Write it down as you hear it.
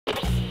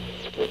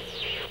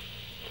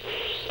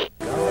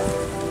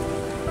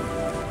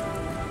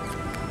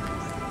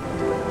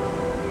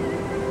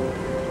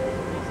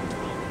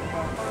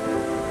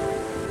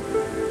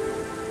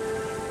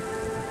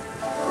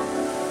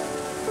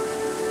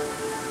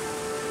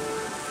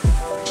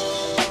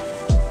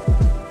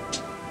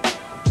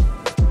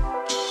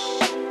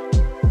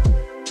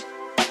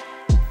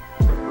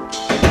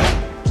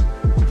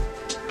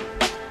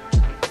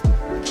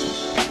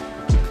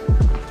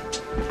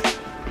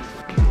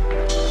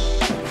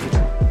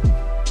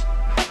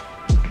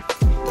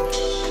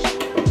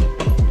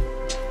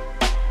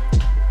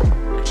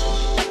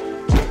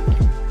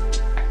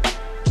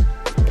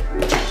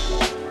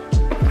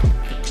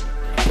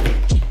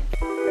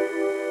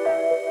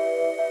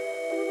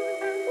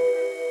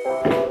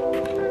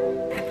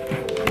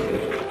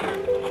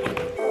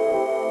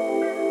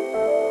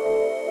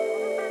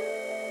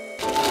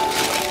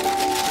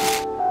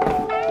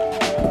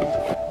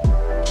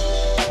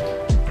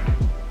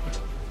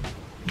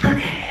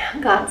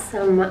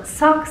some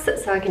socks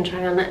so I can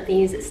try on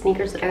these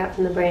sneakers that I got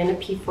from the brand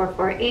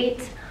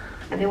P448.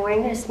 I've been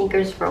wearing their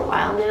sneakers for a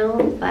while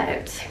now,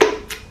 but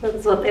this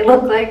is what they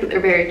look like. They're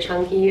very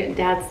chunky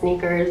dad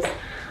sneakers.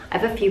 I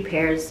have a few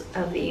pairs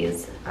of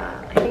these.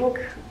 I think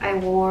I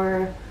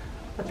wore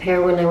a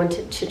pair when I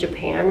went to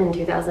Japan in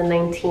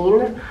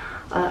 2019.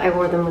 I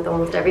wore them with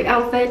almost every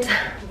outfit,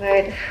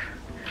 but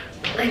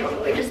I don't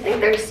know, I just think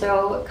they're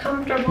so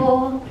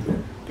comfortable.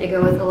 They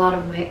go with a lot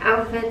of my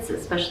outfits,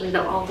 especially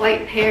the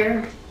all-white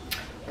pair.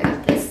 I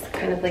got this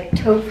kind of like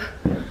taupe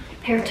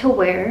pair to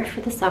wear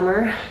for the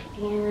summer.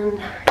 And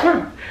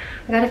yeah,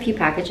 I got a few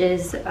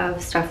packages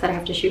of stuff that I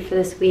have to shoot for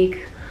this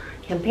week.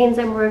 Campaigns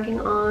I'm working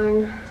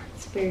on.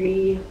 It's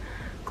very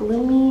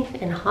gloomy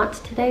and hot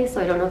today, so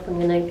I don't know if I'm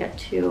gonna get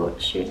to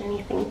shoot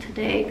anything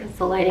today because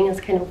the lighting is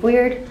kind of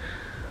weird.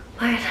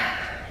 But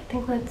I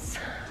think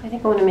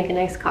I want to make a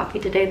nice coffee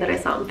today that I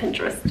saw on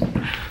Pinterest.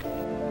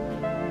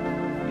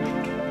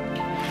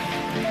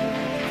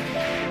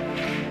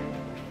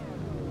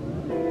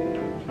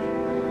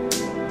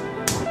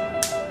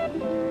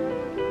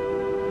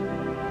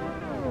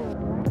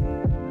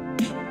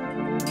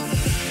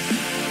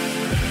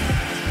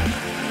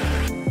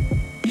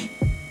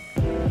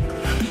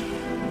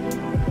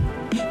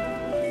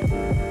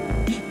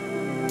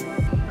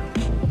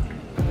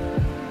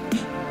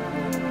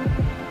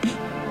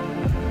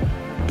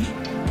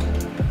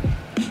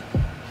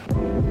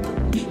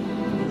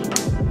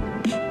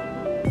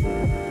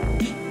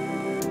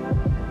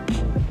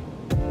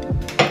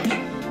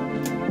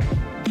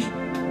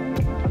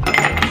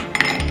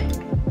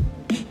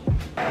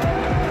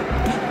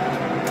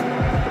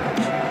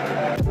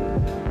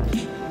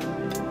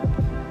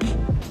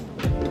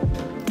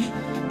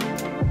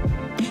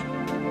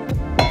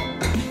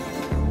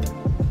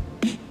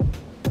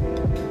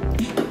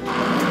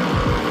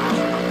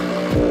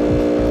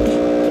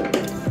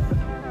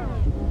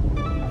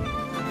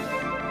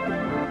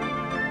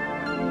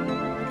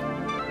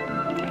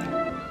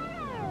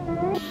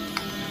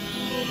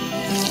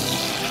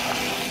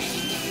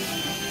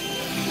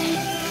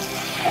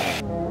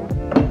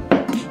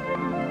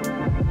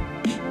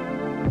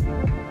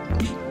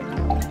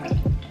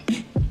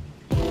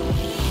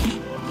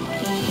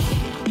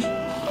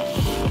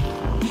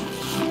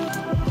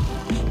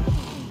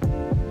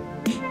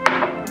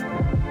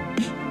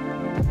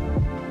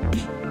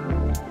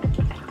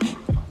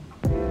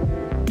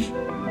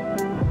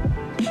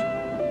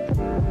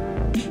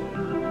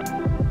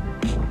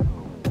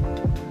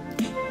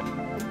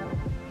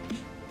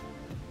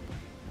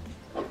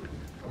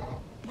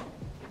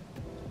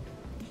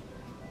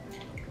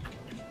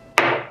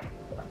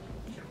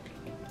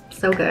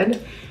 So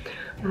good.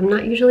 I'm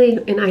not usually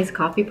an iced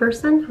coffee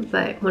person,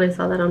 but when I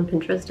saw that on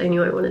Pinterest, I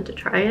knew I wanted to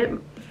try it.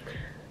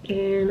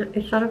 And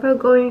I thought about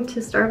going to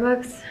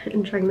Starbucks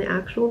and trying the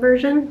actual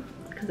version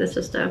because it's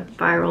just a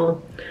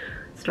viral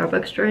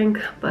Starbucks drink,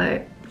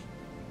 but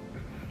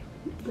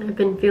I've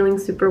been feeling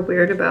super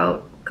weird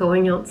about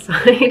going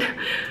outside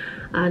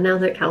now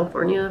that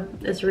California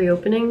is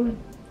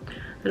reopening.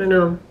 I don't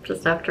know,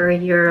 just after a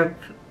year of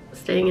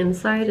staying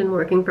inside and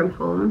working from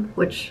home,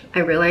 which I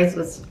realized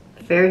was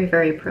very,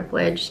 very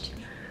privileged,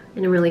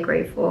 and I'm really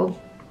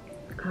grateful.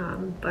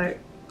 But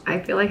I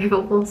feel like I've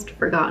almost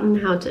forgotten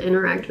how to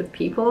interact with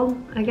people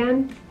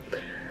again.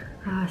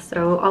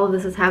 So all of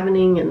this is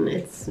happening and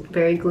it's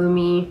very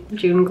gloomy.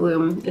 June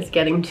gloom is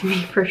getting to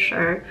me for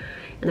sure.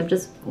 And I've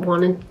just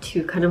wanted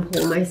to kind of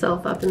hold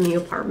myself up in the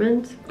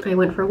apartment. I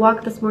went for a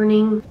walk this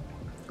morning.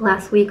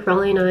 Last week,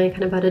 Raleigh and I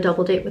kind of had a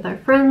double date with our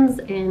friends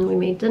and we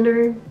made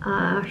dinner.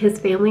 His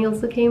family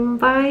also came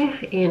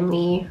by and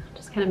we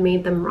just kind of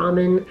made them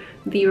ramen,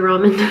 the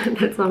ramen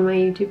that's on my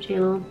YouTube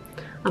channel.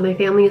 My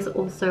family is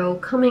also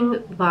coming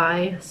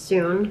by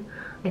soon.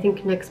 I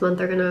think next month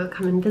they're gonna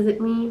come and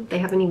visit me. They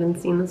haven't even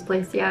seen this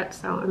place yet,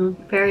 so I'm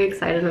very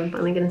excited. I'm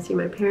finally gonna see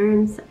my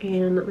parents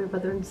and my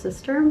brother and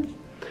sister.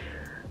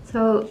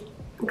 So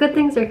good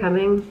things are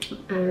coming,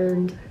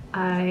 and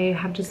I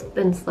have just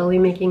been slowly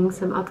making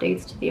some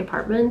updates to the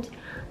apartment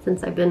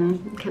since I've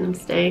been kind of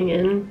staying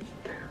in.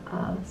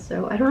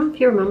 So I don't know if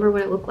you remember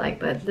what it looked like,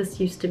 but this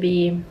used to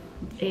be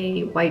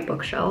a white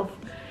bookshelf,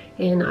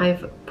 and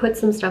I've put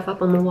some stuff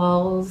up on the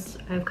walls.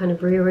 I've kind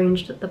of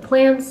rearranged the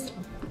plants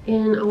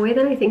in a way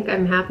that I think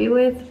I'm happy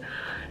with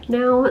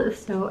now.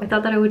 So I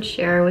thought that I would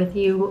share with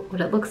you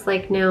what it looks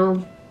like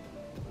now.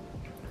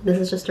 This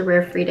is just a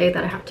rare free day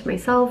that I have to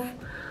myself.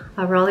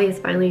 Raleigh is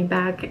finally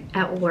back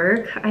at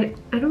work. I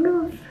don't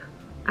know if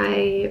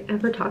I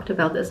ever talked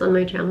about this on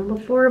my channel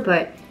before,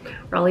 but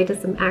Raleigh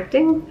does some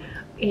acting,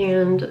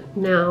 and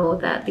now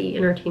that the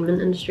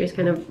entertainment industry is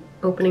kind of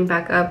opening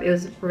back up, it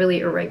was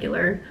really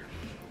irregular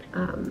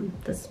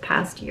this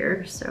past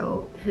year.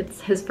 So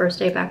it's his first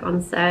day back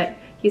on set.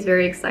 He's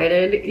very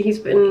excited. He's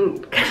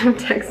been kind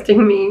of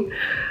texting me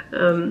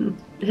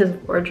his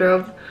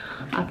wardrobe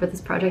for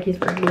this project he's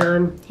working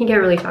on. He can't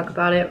really talk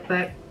about it,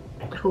 but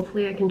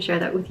hopefully I can share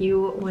that with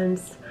you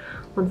once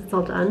it's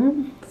all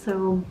done.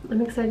 So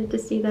I'm excited to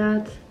see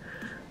that.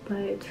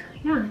 But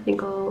yeah, I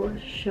think I'll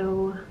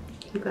show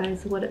you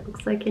guys what it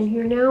looks like in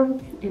here now,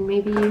 and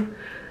maybe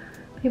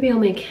I'll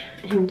make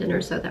him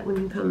dinner so that when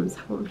he comes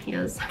home he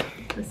has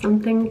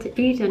something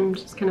to eat, and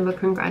just kind of a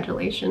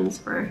congratulations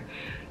for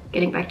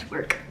getting back to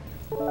work.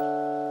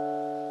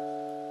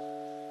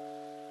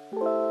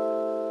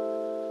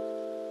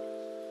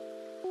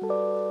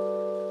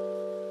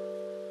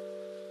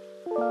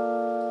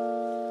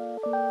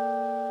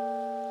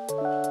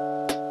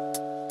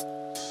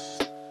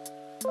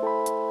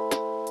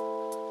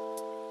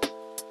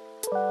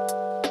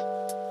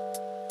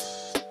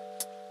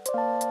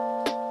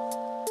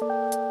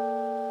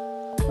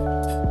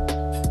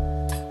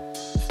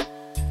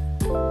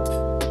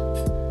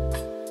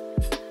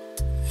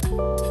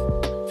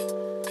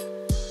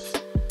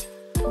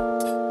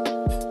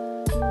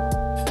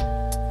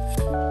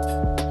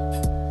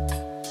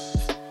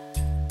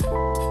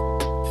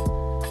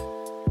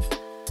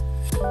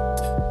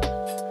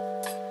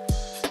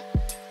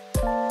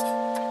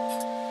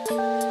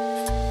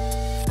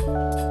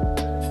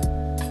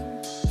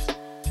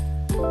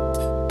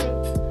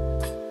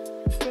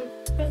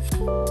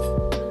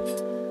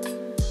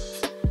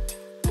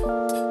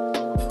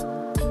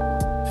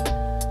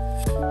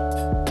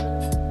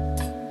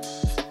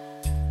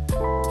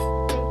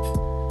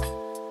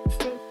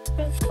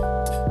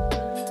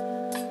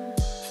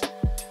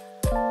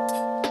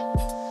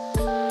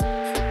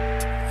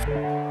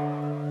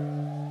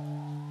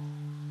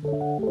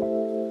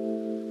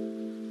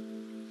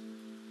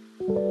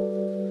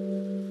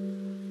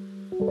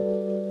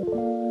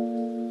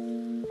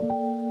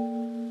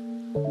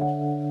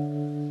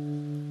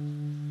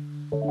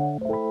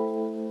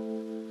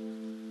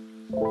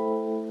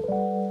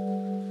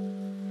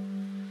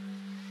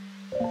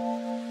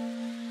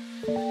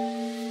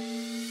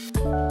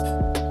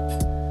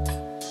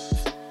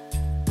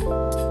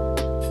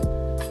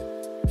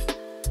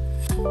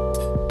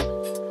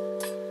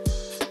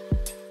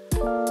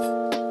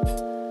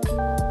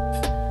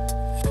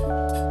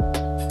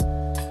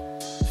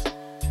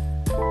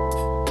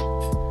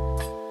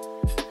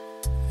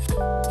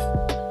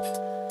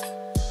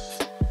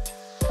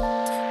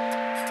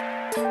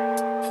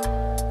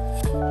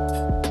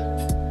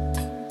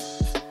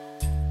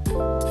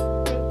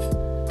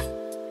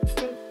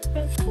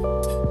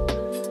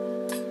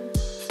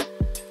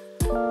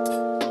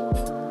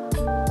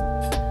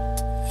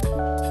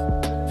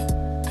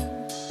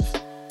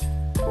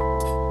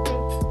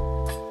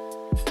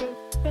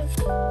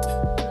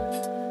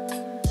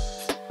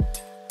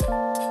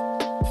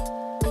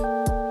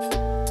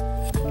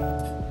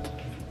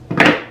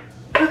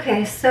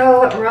 Okay,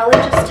 so Raleigh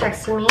just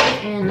texted me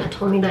and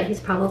told me that he's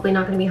probably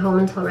not going to be home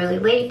until really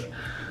late.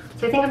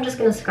 So I think I'm just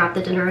going to scrap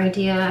the dinner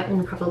idea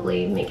and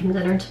probably make him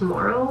dinner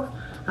tomorrow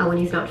when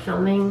he's not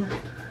filming.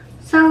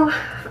 So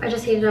I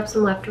just heated up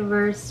some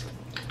leftovers.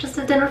 Just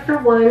a dinner for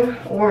one,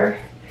 or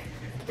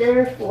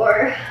dinner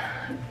for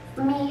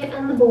me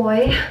and the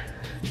boy.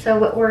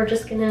 So we're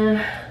just going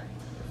to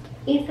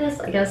eat this,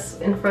 I guess,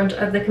 in front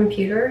of the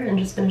computer and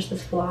just finish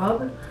this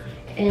vlog.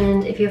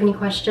 And if you have any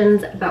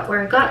questions about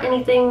where I got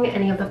anything,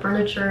 any of the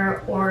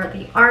furniture or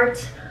the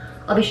art,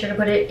 I'll be sure to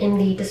put it in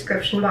the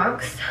description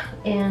box.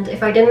 And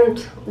if I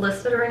didn't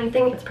list it or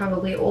anything, it's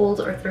probably old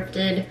or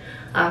thrifted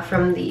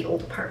from the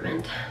old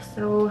apartment.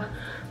 So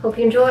hope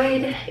you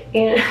enjoyed,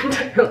 and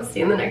I'll see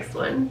you in the next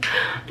one.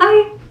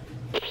 Bye!